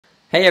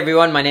Hey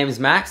everyone, my name is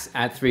Max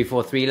at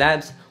 343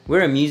 Labs.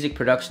 We're a music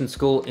production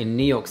school in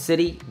New York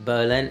City,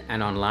 Berlin,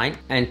 and online.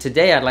 And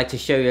today I'd like to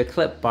show you a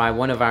clip by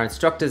one of our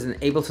instructors and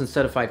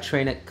Ableton-Certified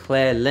trainer,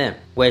 Claire Lim,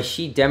 where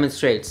she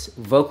demonstrates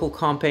vocal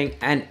comping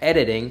and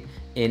editing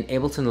in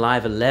Ableton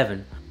Live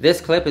 11. This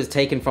clip is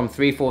taken from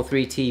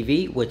 343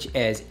 TV, which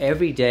airs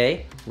every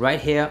day right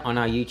here on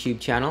our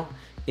YouTube channel.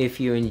 If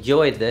you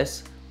enjoyed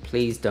this,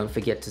 please don't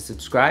forget to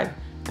subscribe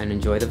and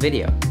enjoy the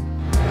video.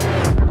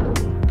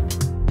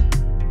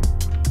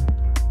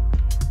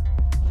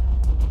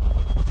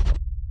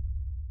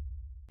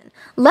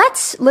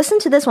 Let's listen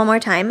to this one more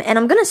time, and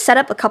I'm going to set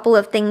up a couple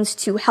of things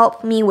to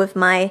help me with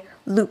my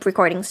loop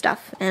recording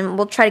stuff, and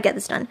we'll try to get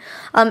this done.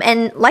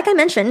 And like I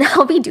mentioned,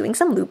 I'll be doing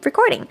some loop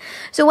recording.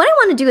 So what I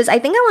want to do is, I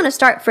think I want to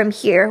start from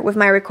here with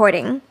my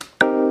recording.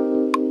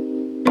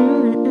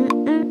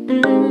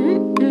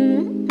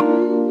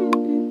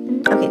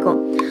 Okay,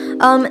 cool.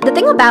 The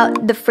thing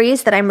about the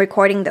phrase that I'm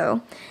recording,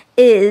 though,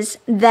 is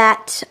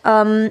that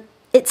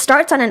it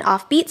starts on an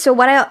offbeat, so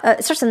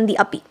it starts on the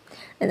upbeat.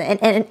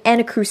 And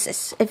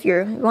anacrusis, if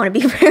you want to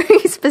be very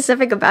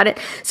specific about it.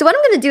 So what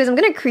I'm going to do is I'm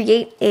going to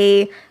create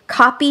a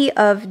copy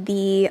of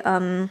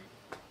the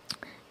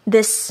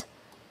this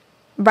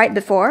right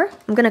before.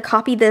 I'm going to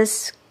copy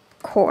this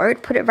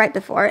chord, put it right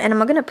before, and I'm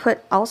going to put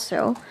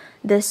also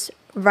this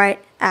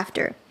right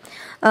after.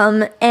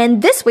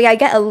 And this way I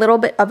get a little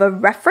bit of a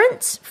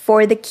reference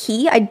for the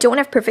key. I don't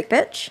have perfect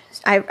pitch.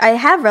 I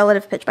have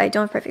relative pitch, but I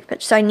don't have perfect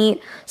pitch, so I need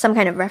some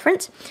kind of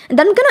reference. And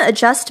then I'm going to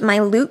adjust my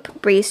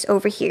loop brace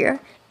over here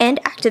and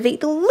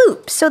activate the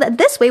loop, so that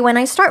this way when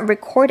I start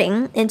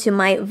recording into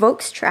my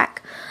Vox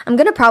track, I'm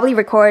going to probably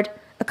record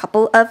a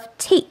couple of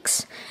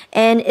takes.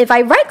 And if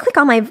I right click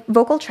on my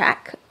vocal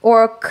track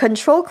or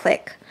control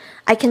click,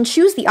 I can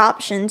choose the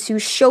option to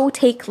show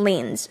take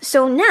lanes.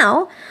 So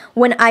now,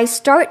 when I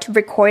start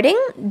recording,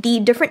 the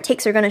different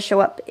takes are going to show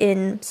up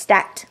in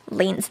stacked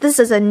lanes. This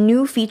is a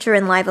new feature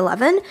in Live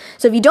 11.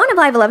 So if you don't have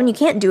Live 11, you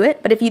can't do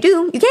it. But if you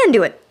do, you can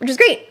do it, which is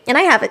great. And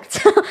I have it.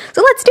 So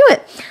let's do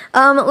it.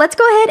 Let's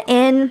go ahead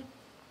and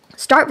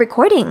start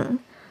recording.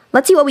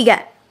 Let's see what we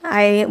get.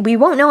 We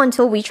won't know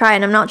until we try,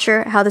 and I'm not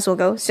sure how this will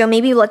go. So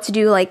maybe let's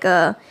do like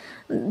 2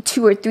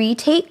 or 3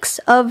 takes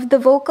of the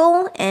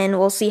vocal, and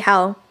we'll see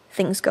how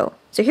things go.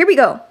 So here we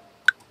go.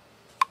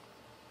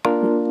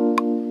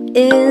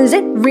 Is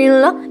it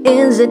real or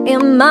is it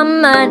in my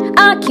mind?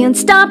 I can't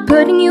stop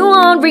putting you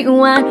on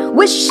rewind.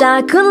 Wish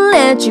I could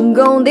let you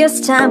go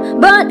this time,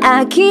 but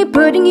I keep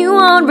putting you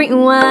on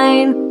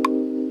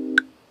rewind.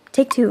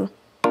 Take 2.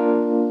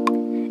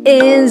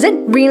 Is it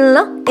real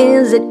or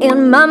is it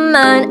in my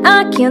mind?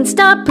 I can't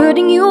stop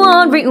putting you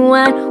on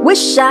rewind.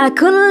 Wish I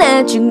could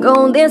let you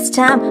go this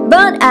time,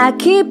 but I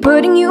keep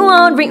putting you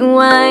on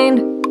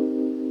rewind.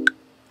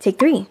 Take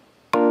 3.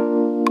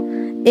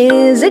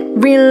 Is it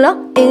real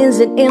or is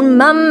it in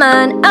my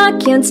mind? I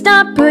can't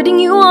stop putting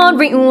you on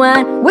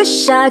rewind.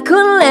 Wish I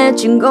could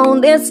let you go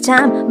this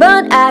time,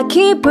 but I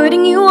keep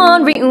putting you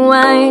on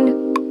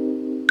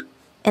rewind.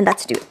 And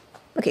that's do it.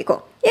 Okay,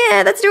 cool.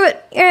 Yeah, let's do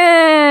it.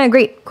 Yeah,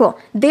 great, cool.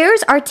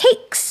 There's our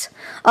takes.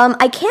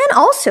 I can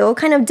also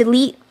kind of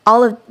delete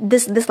all of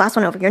this last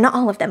one over here. Not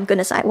all of them.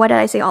 Goodness, why did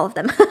I say all of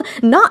them?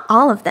 Not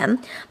all of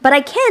them, but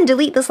I can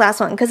delete this last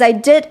one because I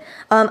did.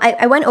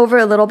 I went over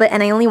a little bit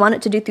and I only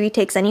wanted to do 3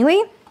 takes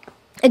anyway.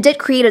 It did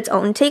create its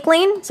own take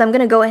lane, so I'm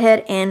gonna go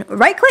ahead and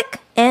right click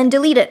and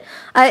delete it.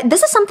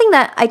 This is something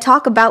that I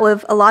talk about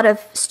with a lot of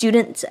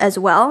students as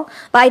well,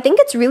 but I think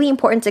it's really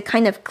important to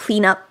kind of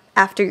clean up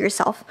after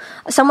yourself.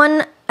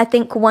 Someone, I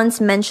think, once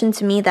mentioned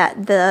to me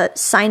that the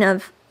sign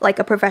of like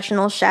a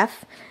professional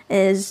chef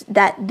is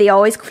that they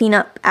always clean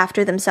up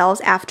after themselves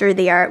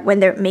when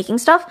they're making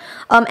stuff.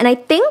 And I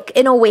think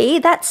in a way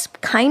that's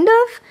kind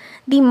of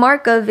the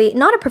mark of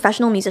not a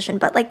professional musician,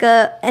 but like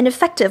an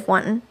effective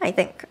one, I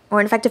think, or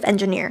an effective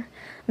engineer.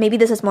 Maybe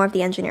this is more of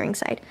the engineering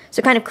side.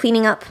 So kind of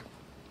cleaning up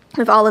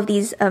with all of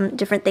these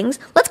different things.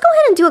 Let's go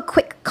ahead and do a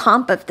quick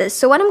comp of this.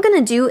 So what I'm going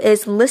to do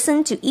is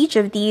listen to each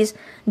of these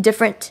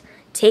different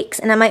takes,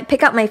 and I might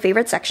pick out my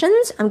favorite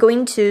sections. I'm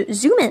going to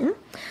zoom in,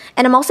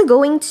 and I'm also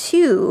going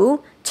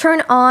to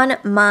turn on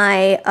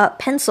my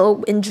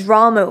pencil in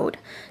draw mode.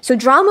 So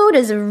draw mode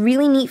is a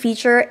really neat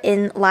feature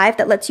in Live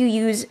that lets you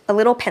use a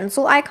little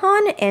pencil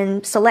icon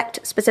and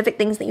select specific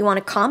things that you want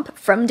to comp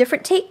from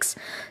different takes.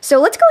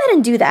 So let's go ahead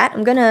and do that.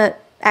 I'm going to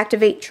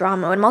activate draw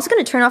mode. I'm also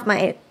going to turn off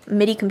my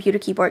MIDI computer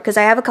keyboard because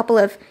I have a couple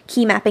of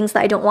key mappings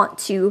that I don't want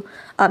to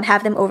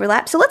have them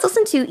overlap. So let's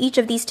listen to each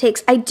of these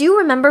takes. I do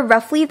remember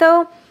roughly,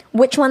 though,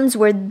 which ones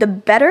were the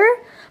better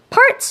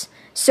parts.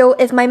 So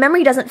if my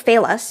memory doesn't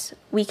fail us,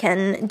 we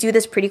can do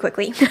this pretty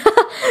quickly.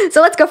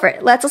 So let's go for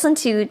it. Let's listen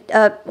to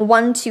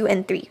 1, 2,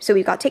 and 3. So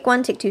we've got take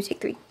 1, take 2,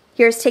 take 3.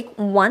 Here's take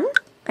 1,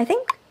 I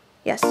think.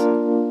 Yes.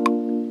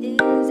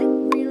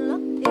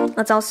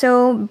 Let's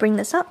also bring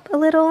this up a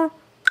little.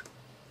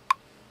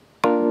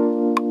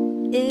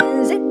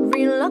 Is it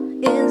real or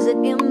is it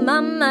in my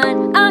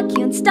mind? I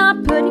can't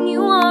stop putting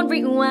you on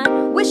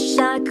rewind. Wish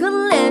I could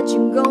let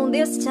you go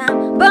this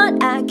time,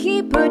 but I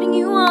keep putting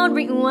you on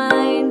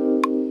rewind.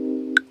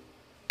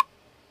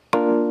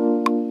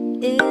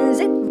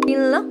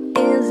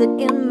 is it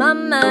in my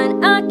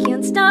mind? I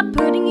can't stop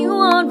putting you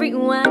on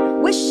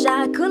rewind. Wish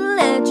I could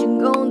let you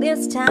go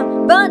this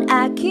time, but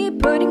I keep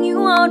putting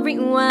you on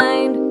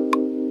rewind.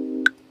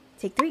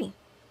 Take 3.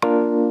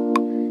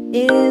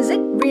 Is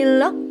it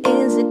real or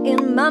is it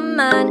in my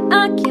mind?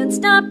 I can't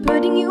stop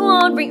putting you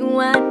on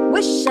rewind.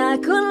 Wish I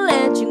could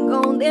let you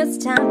go this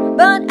time,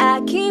 but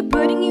I keep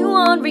putting you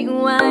on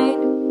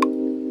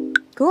rewind.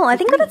 Cool, I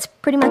think that's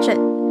pretty much it.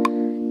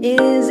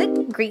 Is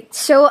it great?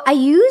 So I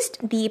used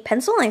the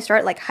pencil and I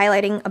started like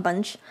highlighting a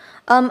bunch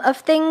of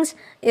things.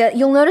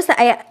 You'll notice that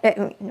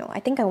I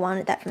think I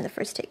wanted that from the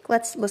first take.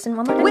 Let's listen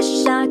one more time.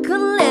 Wish I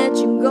could let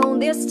you go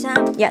this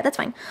time. Yeah, that's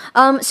fine.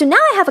 So now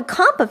I have a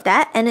comp of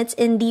that and it's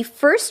in the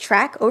first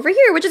track over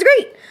here, which is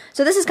great.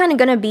 So this is kind of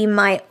going to be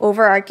my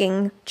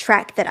overarching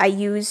track that I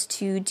use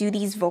to do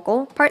these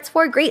vocal parts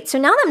for. Great. So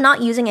now that I'm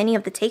not using any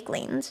of the take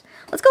lanes,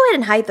 let's go ahead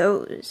and hide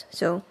those.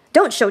 So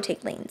don't show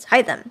take lanes,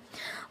 hide them.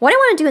 What I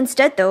want to do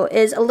instead though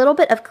is a little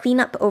bit of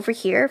cleanup over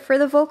here for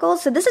the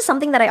vocals. So this is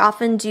something that I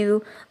often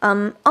do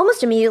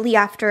almost immediately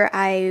after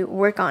I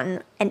work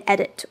on an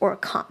edit or a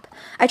comp.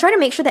 I try to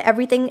make sure that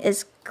everything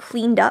is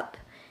cleaned up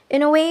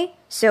in a way.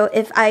 So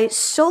if I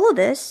solo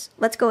this,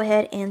 let's go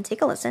ahead and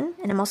take a listen.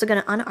 And I'm also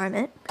going to unarm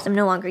it because I'm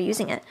no longer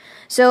using it.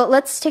 So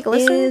let's take a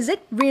listen. Is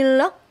it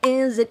real or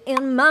is it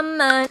in my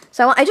mind?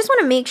 So I just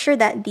want to make sure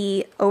that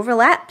the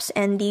overlaps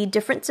and the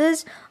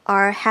differences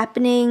are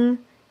happening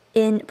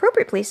in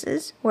appropriate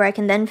places where I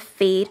can then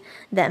fade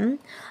them.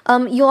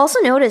 You'll also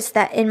notice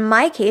that in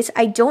my case,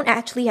 I don't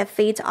actually have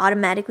fades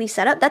automatically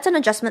set up. That's an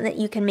adjustment that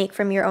you can make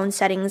from your own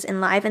settings in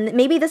Live. And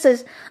maybe this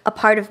is a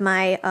part of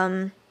my,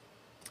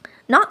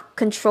 not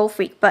control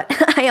freak, but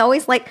I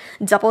always like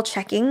double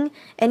checking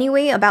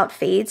anyway about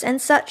fades and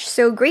such.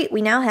 So great,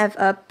 we now have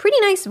a pretty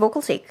nice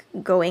vocal take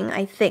going,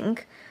 I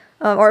think.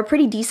 Or a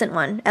pretty decent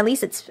one. At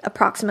least it's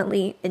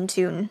approximately in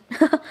tune,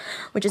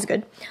 which is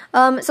good.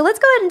 So let's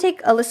go ahead and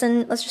take a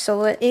listen. Let's just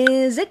solo it.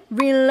 Is it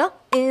real or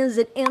is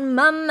it in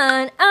my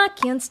mind? I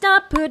can't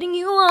stop putting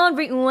you on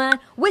rewind.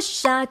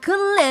 Wish I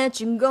could let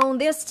you go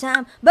this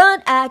time,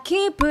 but I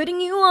keep putting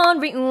you on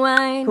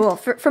rewind. Cool.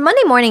 For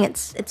Monday morning,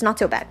 it's not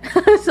so bad.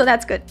 So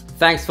that's good.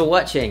 Thanks for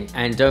watching,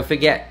 and don't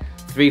forget,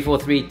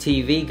 343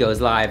 TV goes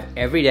live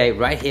every day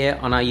right here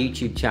on our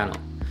YouTube channel.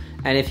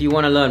 And if you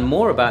want to learn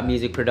more about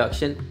music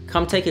production,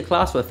 come take a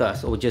class with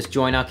us or just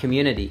join our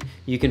community.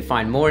 You can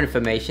find more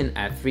information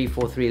at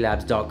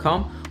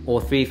 343labs.com or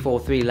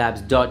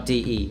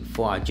 343labs.de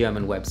for our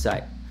German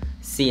website.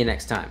 See you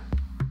next time.